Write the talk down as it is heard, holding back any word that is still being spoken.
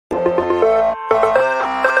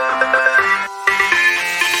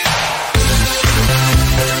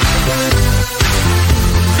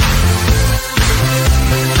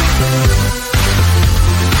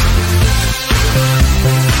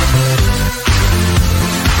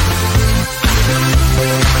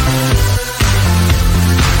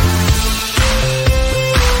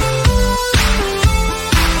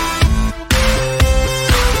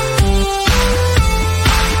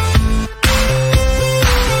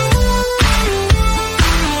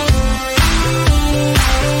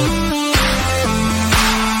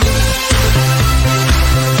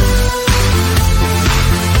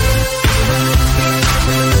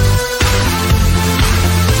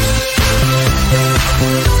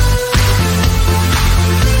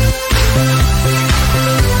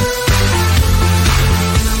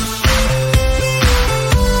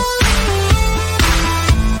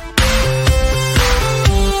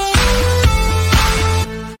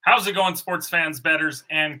How's it going, sports fans, bettors,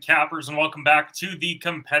 and cappers, and welcome back to the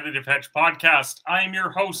Competitive Hedge Podcast. I am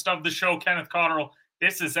your host of the show, Kenneth Cotterill.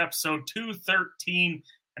 This is episode 213,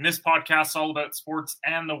 and this podcast is all about sports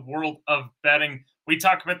and the world of betting. We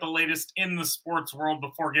talk about the latest in the sports world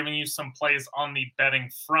before giving you some plays on the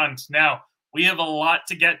betting front. Now, we have a lot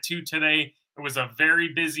to get to today. It was a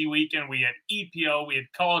very busy weekend. We had EPO, we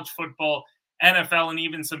had college football, NFL, and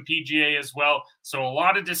even some PGA as well. So a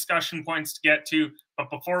lot of discussion points to get to.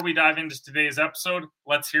 But before we dive into today's episode,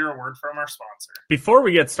 let's hear a word from our sponsor. Before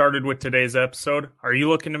we get started with today's episode, are you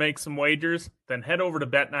looking to make some wagers? Then head over to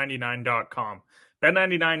bet99.com.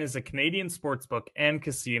 Bet99 is a Canadian sportsbook and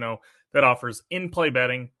casino that offers in-play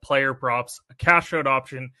betting, player props, a cash-out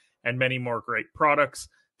option, and many more great products.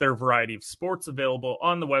 There are a variety of sports available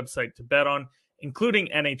on the website to bet on, including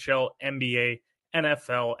NHL, NBA,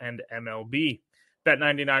 NFL, and MLB.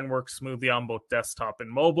 Bet99 works smoothly on both desktop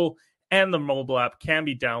and mobile, and the mobile app can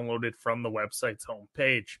be downloaded from the website's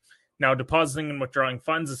homepage. Now, depositing and withdrawing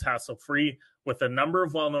funds is hassle-free with a number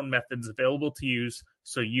of well-known methods available to use,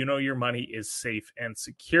 so you know your money is safe and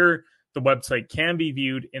secure. The website can be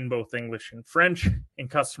viewed in both English and French, and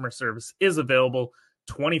customer service is available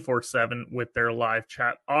 24/7 with their live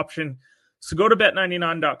chat option. So go to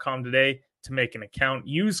bet99.com today to make an account.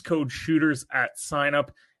 Use code SHOOTERS at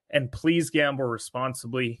sign-up. And please gamble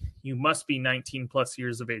responsibly. You must be 19 plus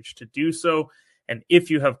years of age to do so. And if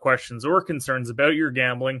you have questions or concerns about your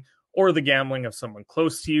gambling or the gambling of someone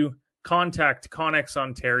close to you, contact Connex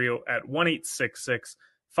Ontario at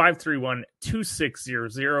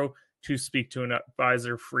 1-866-531-2600 to speak to an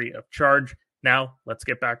advisor free of charge. Now, let's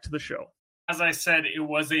get back to the show. As I said, it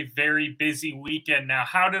was a very busy weekend. Now,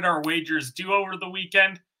 how did our wagers do over the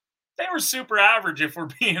weekend? They were super average, if we're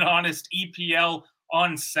being honest. EPL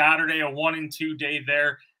on Saturday, a 1-2 day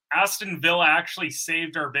there. Aston Villa actually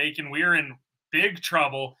saved our bacon. We were in big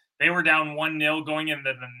trouble. They were down 1-0 going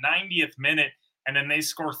into the 90th minute, and then they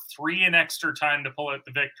score 3 in extra time to pull out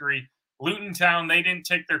the victory. Luton Town, they didn't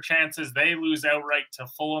take their chances. They lose outright to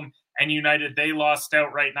Fulham, and United, they lost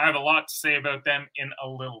outright. And I have a lot to say about them in a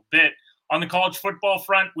little bit. On the college football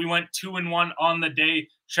front, we went 2-1 on the day.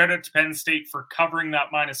 Shout out to Penn State for covering that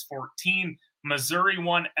 -14. Missouri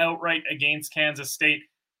won outright against Kansas State.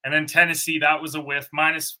 And then Tennessee, that was a whiff.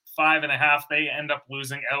 -5.5. They end up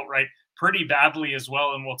losing outright pretty badly as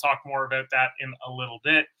well. And we'll talk more about that in a little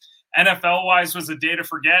bit. NFL-wise was a day to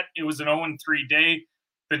forget. It was an 0-3 day.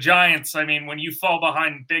 The Giants, I mean, when you fall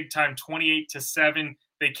behind big time 28-7,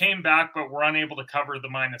 they came back but were unable to cover the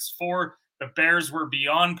 -4. The Bears were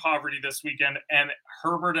beyond poverty this weekend, and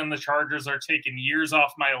Herbert and the Chargers are taking years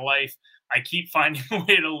off my life. I keep finding a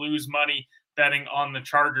way to lose money betting on the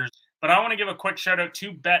Chargers. But I want to give a quick shout out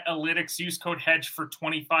to Betalytics. Use code HEDGE for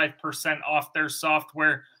 25% off their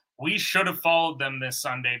software. We should have followed them this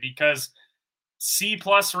Sunday because C+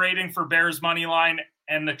 rating for Bears money line,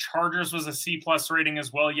 and the Chargers was a C+ rating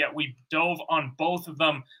as well, yet we dove on both of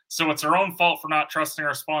them. So it's our own fault for not trusting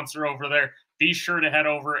our sponsor over there. Be sure to head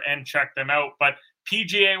over and check them out. But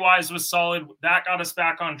PGA-wise was solid. That got us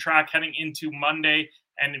back on track heading into Monday,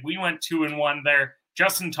 and we went 2-1 there.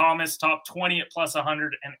 Justin Thomas, top 20 at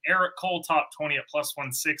 +100, and Eric Cole, top 20 at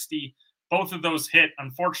 +160. Both of those hit.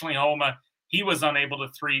 Unfortunately, Homa, he was unable to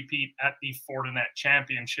three-peat at the Fortinet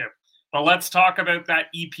Championship. But let's talk about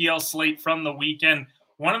that EPL slate from the weekend.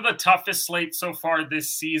 One of the toughest slates so far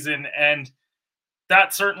this season, and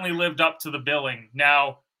that certainly lived up to the billing.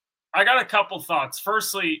 Now, I got a couple thoughts.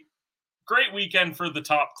 Firstly, great weekend for the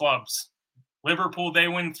top clubs. Liverpool, they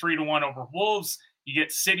win 3-1 over Wolves. You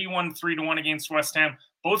get City won 3-1 against West Ham.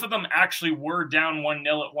 Both of them actually were down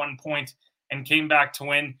 1-0 at one point and came back to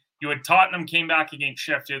win. You had Tottenham came back against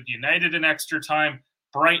Sheffield United in extra time.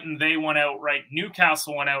 Brighton, they won outright.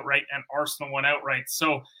 Newcastle won outright, and Arsenal won outright.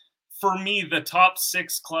 So for me, the top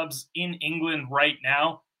 6 clubs in England right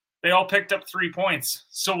now, they all picked up 3 points.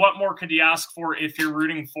 So what more could you ask for if you're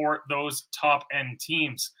rooting for those top-end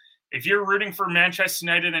teams? If you're rooting for Manchester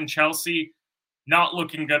United and Chelsea, not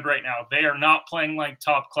looking good right now. They are not playing like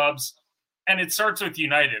top clubs. And it starts with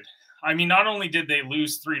United. I mean, not only did they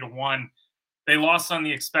lose 3-1, they lost on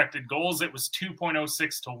the expected goals. It was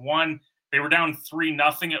 2.06 to 1. They were down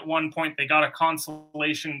 3-0 at one point. They got a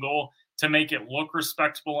consolation goal to make it look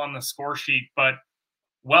respectable on the score sheet. But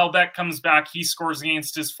Welbeck comes back. He scores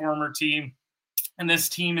against his former team. And this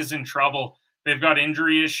team is in trouble. They've got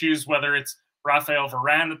injury issues, whether it's Raphael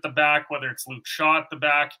Varane at the back, whether it's Luke Shaw at the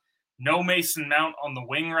back. No Mason Mount on the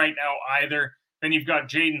wing right now either. Then you've got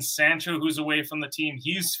Jadon Sancho, who's away from the team.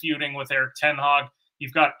 He's feuding with Eric Ten Hag.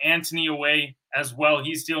 You've got Antony away as well.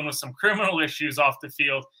 He's dealing with some criminal issues off the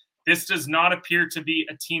field. This does not appear to be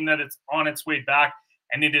a team that is on its way back,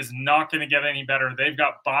 and it is not going to get any better. They've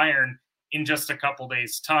got Bayern in just a couple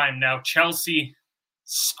days' time. Now, Chelsea,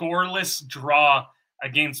 scoreless draw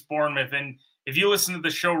against Bournemouth. And if you listen to the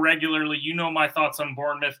show regularly, you know my thoughts on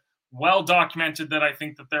Bournemouth. Well documented that I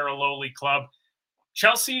think that they're a lowly club.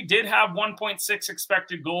 Chelsea did have 1.6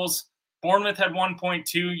 expected goals. Bournemouth had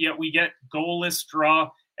 1.2, yet we get goalless draw.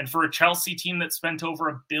 And for a Chelsea team that spent over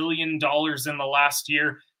 $1 billion in the last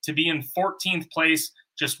year to be in 14th place,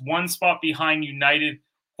 just one spot behind United,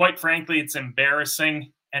 quite frankly, it's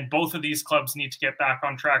embarrassing. And both of these clubs need to get back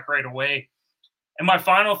on track right away. And my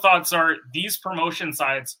final thoughts are these promotion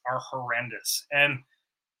sides are horrendous. And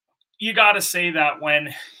you got to say that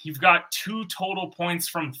when you've got 2 total points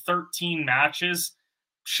from 13 matches.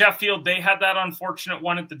 Sheffield, they had that unfortunate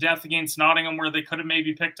one at the death against Nottingham where they could have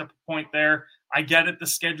maybe picked up a point there. I get it. The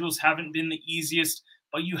schedules haven't been the easiest,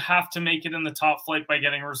 but you have to make it in the top flight by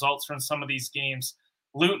getting results from some of these games.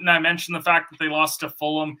 Luton, I mentioned the fact that they lost to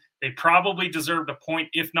Fulham. They probably deserved a point,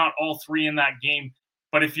 if not all 3 in that game.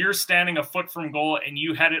 But if you're standing a foot from goal and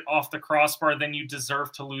you head it off the crossbar, then you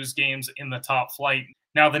deserve to lose games in the top flight.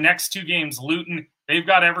 Now, the next 2 games, Luton, they've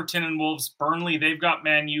got Everton and Wolves. Burnley, they've got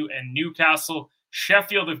Man U and Newcastle.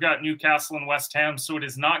 Sheffield, they've got Newcastle and West Ham. So it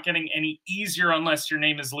is not getting any easier unless your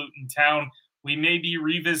name is Luton Town. We may be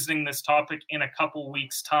revisiting this topic in a couple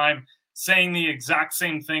weeks' time, saying the exact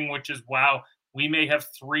same thing, which is, wow, we may have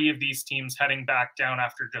 3 of these teams heading back down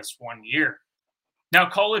after just 1 year. Now,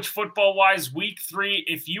 college football-wise, week 3,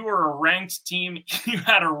 if you were a ranked team, you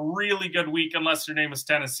had a really good week unless your name was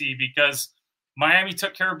Tennessee, because Miami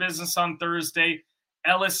took care of business on Thursday.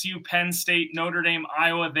 LSU, Penn State, Notre Dame,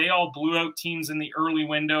 Iowa, they all blew out teams in the early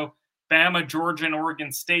window. Bama, Georgia, and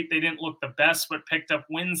Oregon State, they didn't look the best, but picked up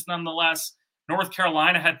wins nonetheless. North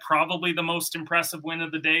Carolina had probably the most impressive win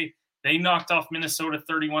of the day. They knocked off Minnesota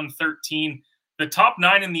 31-13. The top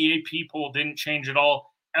 9 in the AP poll didn't change at all,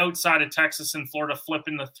 outside of Texas and Florida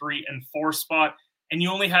flipping the 3 and 4 spot. And you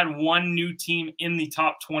only had 1 new team in the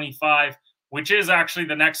top 25, which is actually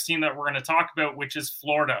the next team that we're going to talk about, which is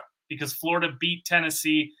Florida, because Florida beat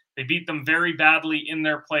Tennessee. They beat them very badly in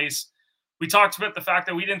their place. We talked about the fact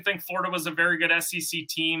that we didn't think Florida was a very good SEC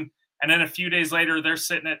team. And then a few days later, they're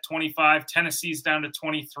sitting at 25. Tennessee's down to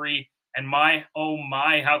 23. And my, oh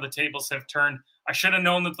my, how the tables have turned. I should have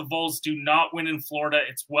known that the Vols do not win in Florida.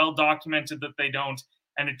 It's well documented that they don't.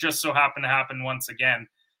 And it just so happened to happen once again.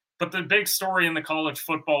 But the big story in the college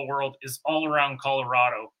football world is all around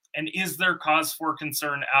Colorado. And is there cause for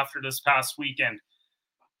concern after this past weekend?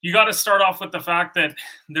 You got to start off with the fact that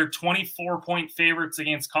they're 24-point favorites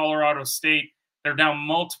against Colorado State. They're down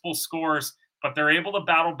multiple scores, but they're able to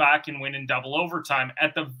battle back and win in double overtime,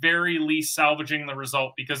 at the very least salvaging the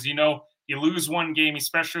result, because, you know, you lose one game,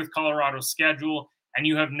 especially with Colorado's schedule, and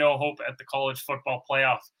you have no hope at the college football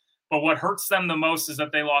playoff. But what hurts them the most is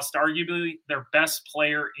that they lost arguably their best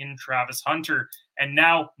player in Travis Hunter, and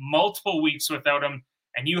now multiple weeks without him,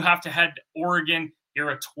 and you have to head to Oregon.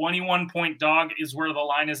 You're a 21-point dog is where the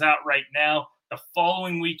line is at right now. The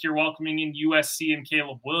following week, you're welcoming in USC and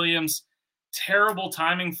Caleb Williams. Terrible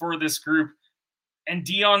timing for this group. And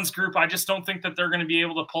Dion's group, I just don't think that they're going to be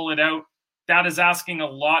able to pull it out. That is asking a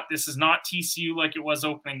lot. This is not TCU like it was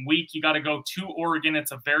opening week. You got to go to Oregon.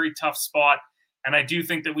 It's a very tough spot. And I do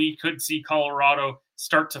think that we could see Colorado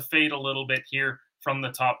start to fade a little bit here from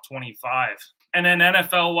the top 25. And then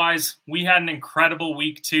NFL-wise, we had an incredible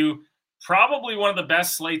week too. Probably one of the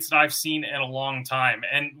best slates that I've seen in a long time.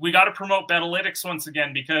 And we got to promote Betalytics once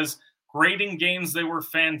again, because grading games, they were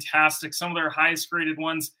fantastic. Some of their highest graded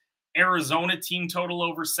ones, Arizona team total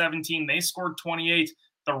over 17. They scored 28.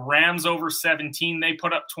 The Rams over 17. They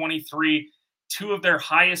put up 23. 2 of their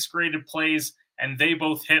highest graded plays, and they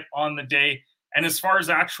both hit on the day. And as far as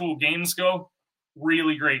actual games go,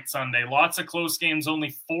 really great Sunday. Lots of close games.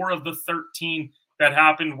 Only 4 of the 13 that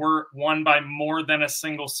happened were won by more than a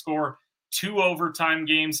single score. 2 overtime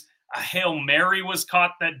games. A Hail Mary was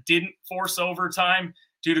caught that didn't force overtime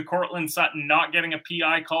due to Cortland Sutton not getting a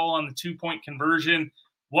PI call on the 2-point conversion.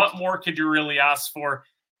 What more could you really ask for?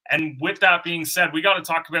 And with that being said, we got to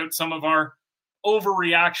talk about some of our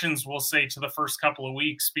overreactions, we'll say, to the first couple of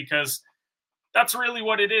weeks, because that's really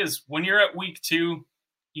what it is. When you're at week 2,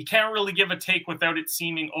 you can't really give a take without it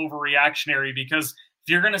seeming overreactionary, because if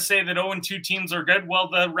you're going to say that 0-2 teams are good, well,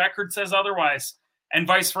 the record says otherwise. And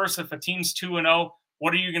vice versa, if a team's 2-0,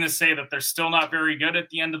 what are you going to say? That they're still not very good? At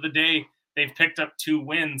the end of the day, they've picked up 2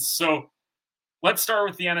 wins. So let's start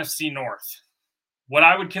with the NFC North, what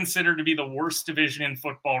I would consider to be the worst division in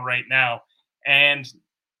football right now. And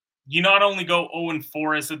you not only go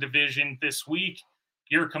 0-4 as a division this week,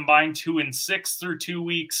 you're combined 2-6 through 2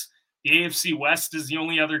 weeks. The AFC West is the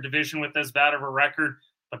only other division with as bad of a record,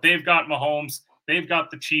 but they've got Mahomes, they've got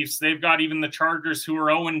the Chiefs, they've got even the Chargers, who are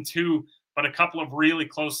 0-2, but a couple of really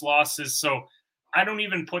close losses. So I don't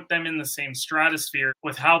even put them in the same stratosphere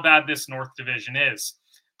with how bad this North division is.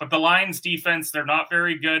 But the Lions defense, they're not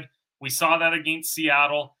very good. We saw that against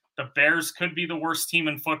Seattle. The Bears could be the worst team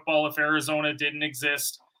in football if Arizona didn't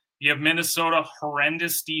exist. You have Minnesota,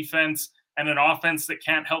 horrendous defense, and an offense that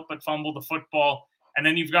can't help but fumble the football. And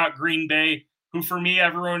then you've got Green Bay, who for me,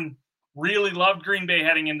 everyone really loved Green Bay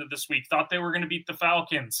heading into this week, thought they were going to beat the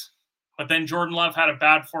Falcons. But then Jordan Love had a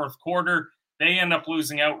bad fourth quarter. They end up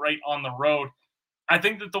losing outright on the road. I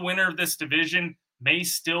think that the winner of this division may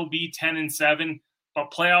still be 10-7,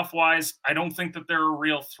 but playoff-wise, I don't think that they're a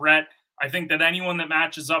real threat. I think that anyone that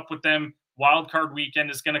matches up with them wildcard weekend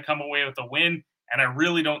is going to come away with a win, and I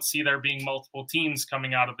really don't see there being multiple teams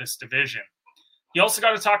coming out of this division. You also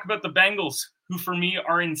got to talk about the Bengals, who for me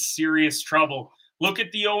are in serious trouble. Look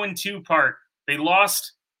at the 0-2 part. They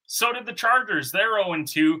lost. So did the Chargers. They're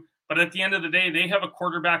 0-2, but at the end of the day, they have a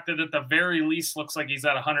quarterback that at the very least looks like he's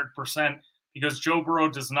at 100%, because Joe Burrow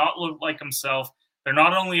does not look like himself. They're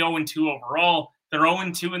not only 0-2 overall, they're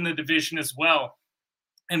 0-2 in the division as well.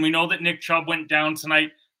 And we know that Nick Chubb went down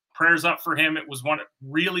tonight. Prayers up for him. It was one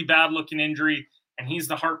really bad-looking injury, and he's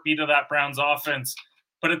the heartbeat of that Browns offense.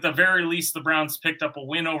 But at the very least, the Browns picked up a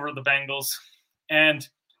win over the Bengals. And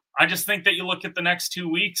I just think that you look at the next 2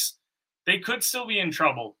 weeks, they could still be in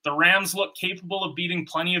trouble. The Rams look capable of beating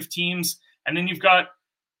plenty of teams. And then you've got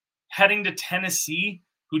heading to Tennessee,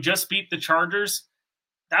 who just beat the Chargers.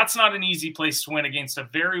 That's not an easy place to win against a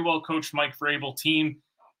very well-coached Mike Vrabel team.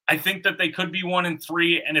 I think that they could be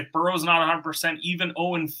 1-3, and if Burrow's not 100%, even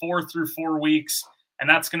 0-4 through 4 weeks, and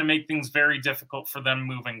that's going to make things very difficult for them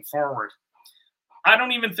moving forward. I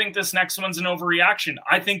don't even think this next one's an overreaction.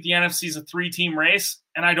 I think the NFC is a 3-team race,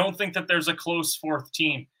 and I don't think that there's a close 4th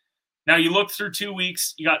team. Now, you look through 2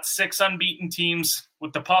 weeks, you got 6 unbeaten teams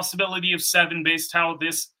with the possibility of 7 based how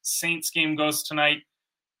this Saints game goes tonight.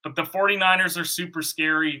 But the 49ers are super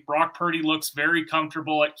scary. Brock Purdy looks very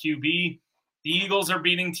comfortable at QB. The Eagles are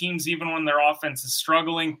beating teams even when their offense is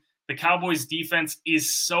struggling. The Cowboys' defense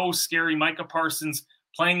is so scary. Micah Parsons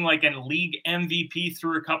playing like a league MVP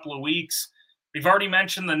through a couple of weeks. We've already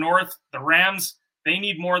mentioned the North. The Rams, they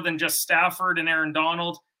need more than just Stafford and Aaron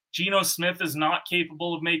Donald. Geno Smith is not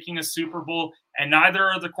capable of making a Super Bowl, and neither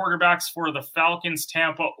are the quarterbacks for the Falcons,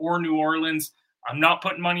 Tampa, or New Orleans. I'm not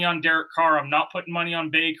putting money on Derek Carr. I'm not putting money on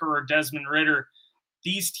Baker or Desmond Ridder.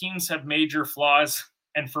 These teams have major flaws.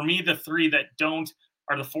 And for me, the 3 that don't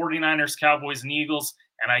are the 49ers, Cowboys, and Eagles.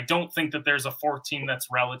 And I don't think that there's a 4th team that's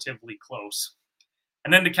relatively close.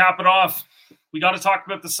 And then to cap it off, we got to talk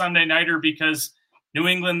about the Sunday Nighter, because New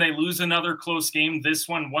England, they lose another close game. This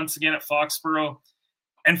one, once again, at Foxborough.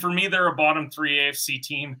 And for me, they're a bottom 3 AFC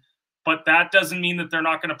team. But that doesn't mean that they're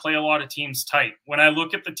not going to play a lot of teams tight. When I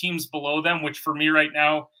look at the teams below them, which for me right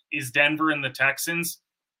now is Denver and the Texans,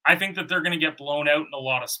 I think that they're going to get blown out in a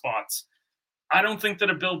lot of spots. I don't think that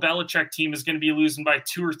a Bill Belichick team is going to be losing by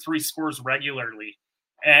 2 or 3 scores regularly.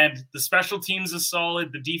 And the special teams is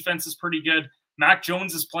solid. The defense is pretty good. Mac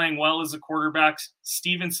Jones is playing well as a quarterback.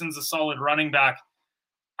 Stevenson's a solid running back.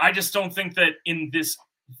 I just don't think that in this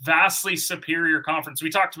vastly superior conference, we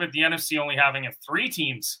talked about the NFC only having 3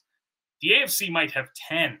 teams. The AFC might have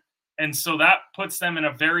 10. And so that puts them in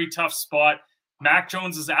a very tough spot. Mac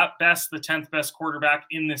Jones is at best the 10th best quarterback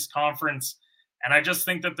in this conference. And I just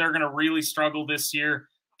think that they're going to really struggle this year.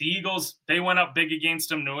 The Eagles, they went up big against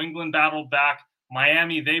them. New England battled back.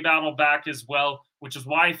 Miami, they battled back as well, which is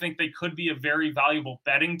why I think they could be a very valuable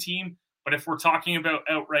betting team. But if we're talking about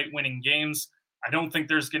outright winning games, I don't think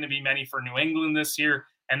there's going to be many for New England this year.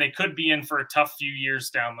 And they could be in for a tough few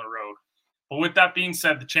years down the road. But with that being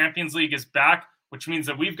said, the Champions League is back, which means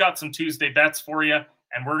that we've got some Tuesday bets for you,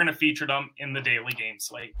 and we're going to feature them in the daily game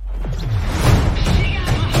slate.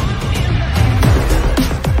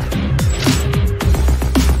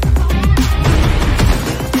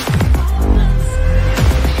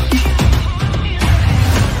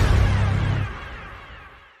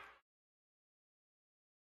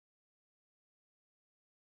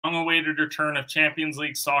 Long-awaited return of Champions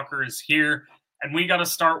League soccer is here, and we got to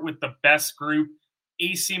start with the best group.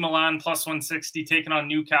 AC Milan plus 160 taking on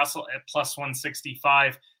Newcastle at plus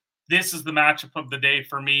 165. This is the matchup of the day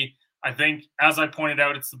for me. I think, as I pointed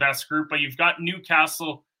out, it's the best group, but you've got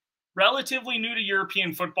Newcastle, relatively new to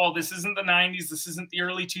European football. This isn't the 90s. This isn't the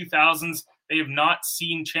early 2000s. They have not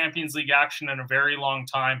seen Champions League action in a very long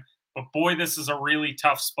time, but boy, this is a really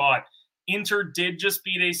tough spot. Inter did just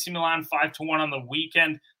beat AC Milan 5-1 on the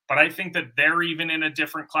weekend, but I think that they're even in a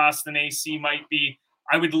different class than AC might be.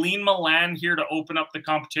 I would lean Milan here to open up the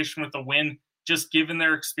competition with a win, just given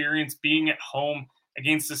their experience being at home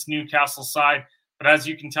against this Newcastle side. But as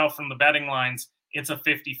you can tell from the betting lines, it's a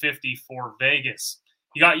 50-50 for Vegas.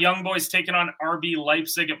 You got Young Boys taking on RB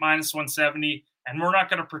Leipzig at minus 170, and we're not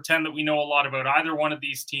going to pretend that we know a lot about either one of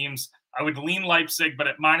these teams. I would lean Leipzig, but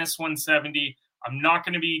at minus 170, I'm not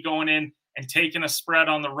going to be going in and taking a spread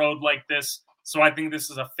on the road like this. So I think this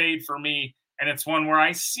is a fade for me, and it's one where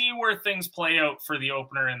I see where things play out for the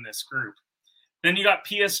opener in this group. Then you got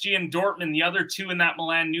PSG and Dortmund, the other two in that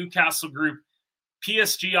Milan-Newcastle group.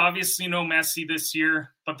 PSG, obviously no Messi this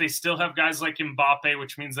year, but they still have guys like Mbappe,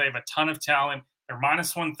 which means they have a ton of talent. They're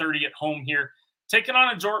minus 130 at home here, taking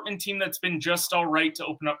on a Dortmund team that's been just all right to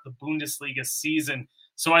open up the Bundesliga season.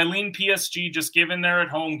 So I lean PSG, just given they're at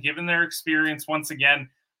home, given their experience once again.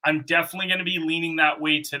 I'm definitely going to be leaning that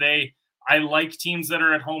way today. I like teams that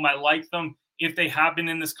are at home. I like them if they have been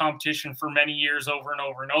in this competition for many years over and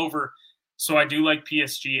over and over. So I do like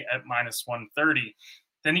PSG at minus 130.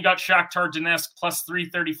 Then you got Shakhtar Donetsk plus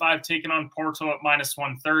 335 taking on Porto at minus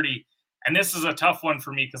 130. And this is a tough one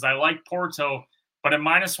for me because I like Porto, but at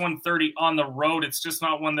minus 130 on the road, it's just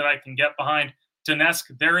not one that I can get behind.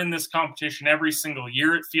 Donetsk, they're in this competition every single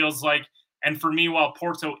year, it feels like. And for me, while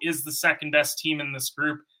Porto is the second best team in this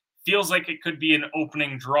group, feels like it could be an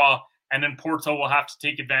opening draw. And then Porto will have to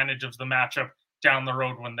take advantage of the matchup down the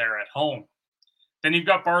road when they're at home. Then you've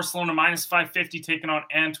got Barcelona minus 550 taking on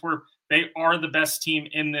Antwerp. They are the best team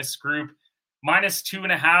in this group. Minus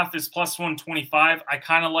 2.5 is plus 125. I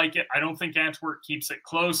kind of like it. I don't think Antwerp keeps it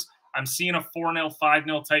close. I'm seeing a 4-0,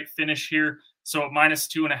 5-0 type finish here. So at minus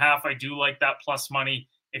 2.5, I do like that plus money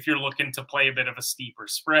if you're looking to play a bit of a steeper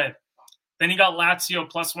spread. Then you got Lazio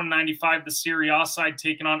plus 195, the Serie A side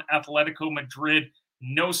taking on Atletico Madrid.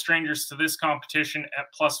 No strangers to this competition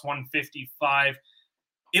at plus 155.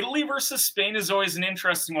 Italy versus Spain is always an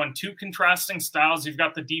interesting one. Two contrasting styles. You've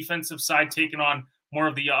got the defensive side taking on more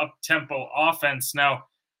of the up-tempo offense. Now,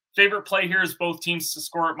 favorite play here is both teams to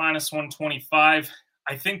score at minus 125.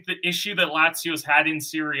 I think the issue that Lazio's had in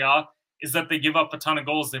Serie A is that they give up a ton of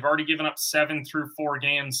goals. They've already given up 7 through 4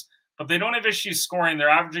 games, but they don't have issues scoring. They're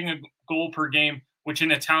averaging a goal per game, which in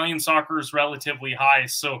Italian soccer is relatively high.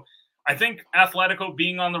 So I think Atletico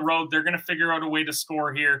being on the road, they're going to figure out a way to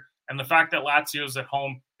score here. And the fact that Lazio's at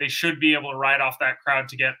home, they should be able to ride off that crowd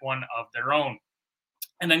to get one of their own.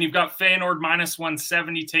 And then you've got Feyenoord minus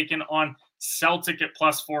 170 taken on Celtic at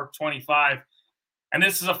plus 425. And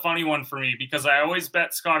this is a funny one for me because I always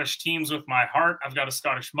bet Scottish teams with my heart. I've got a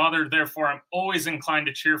Scottish mother. Therefore, I'm always inclined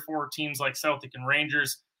to cheer for teams like Celtic and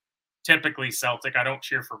Rangers. Typically Celtic. I don't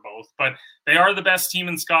cheer for both. But they are the best team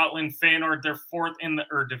in Scotland. Feyenoord, they're fourth in the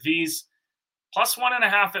Eredivisie. Plus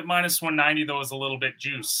 1.5 at minus 190, though, is a little bit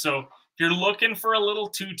juice. So if you're looking for a little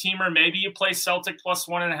two-teamer, maybe you play Celtic plus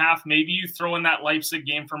 1.5. Maybe you throw in that Leipzig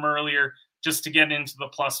game from earlier just to get into the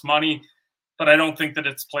plus money. But I don't think that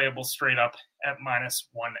it's playable straight up at minus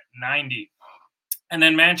 190. And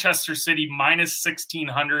then Manchester City minus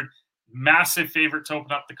 1,600. Massive favorite to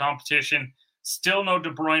open up the competition. Still no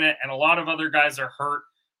De Bruyne, and a lot of other guys are hurt.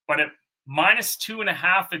 But at minus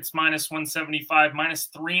 2.5, it's minus 175. Minus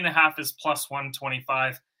 3.5 is plus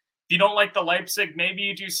 125. If you don't like the Leipzig, maybe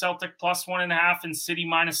you do Celtic plus 1.5 and City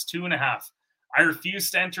minus 2.5. I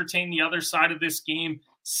refuse to entertain the other side of this game.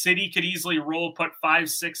 City could easily roll, put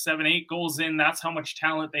 5, 6, 7, 8 goals in. That's how much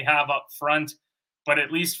talent they have up front. But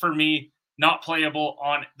at least for me, not playable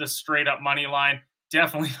on the straight up money line.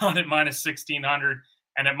 Definitely not at minus 1,600.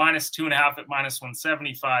 And at minus 2.5 at minus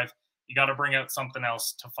 175, you got to bring out something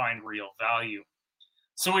else to find real value.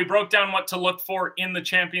 So we broke down what to look for in the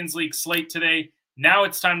Champions League slate today. Now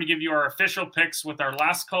it's time to give you our official picks with our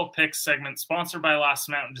Last Call Picks segment, sponsored by Last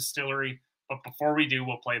Mountain Distillery. But before we do,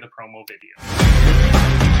 we'll play the promo video.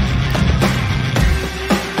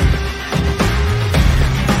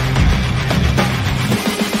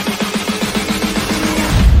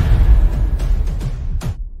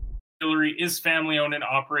 Distillery is family-owned and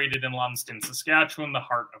operated in Lumsden, Saskatchewan, the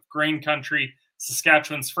heart of grain country.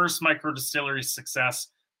 Saskatchewan's first micro-distillery success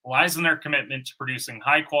lies in their commitment to producing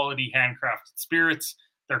high-quality handcrafted spirits.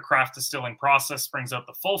 Their craft distilling process brings out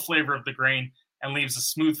the full flavor of the grain and leaves a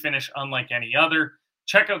smooth finish unlike any other.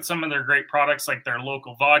 Check out some of their great products like their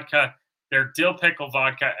local vodka, their dill pickle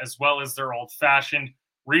vodka, as well as their old-fashioned.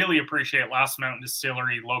 Really appreciate Last Mountain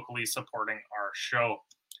Distillery locally supporting our show.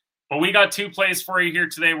 But we got two plays for you here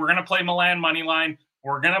today. We're going to play Milan Moneyline.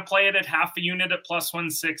 We're going to play it at half a unit at plus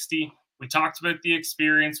 160. We talked about the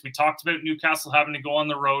experience. We talked about Newcastle having to go on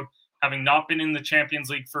the road, having not been in the Champions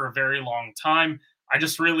League for a very long time. I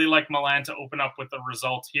just really like Milan to open up with a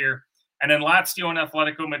result here. And then Lazio and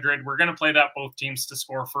Atletico Madrid, we're going to play that both teams to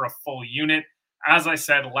score for a full unit. As I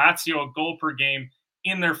said, Lazio a goal per game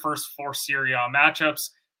in their first 4 Serie A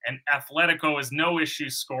matchups, and Atletico is no issue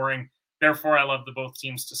scoring. Therefore, I love the both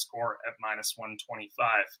teams to score at minus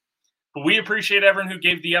 125. But we appreciate everyone who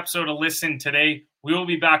gave the episode a listen today. We will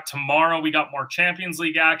be back tomorrow. We got more Champions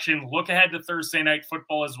League action. Look ahead to Thursday night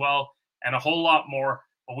football as well, and a whole lot more.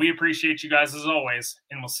 But we appreciate you guys as always,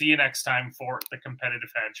 and we'll see you next time for the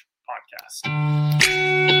Competitive Hedge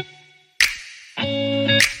podcast.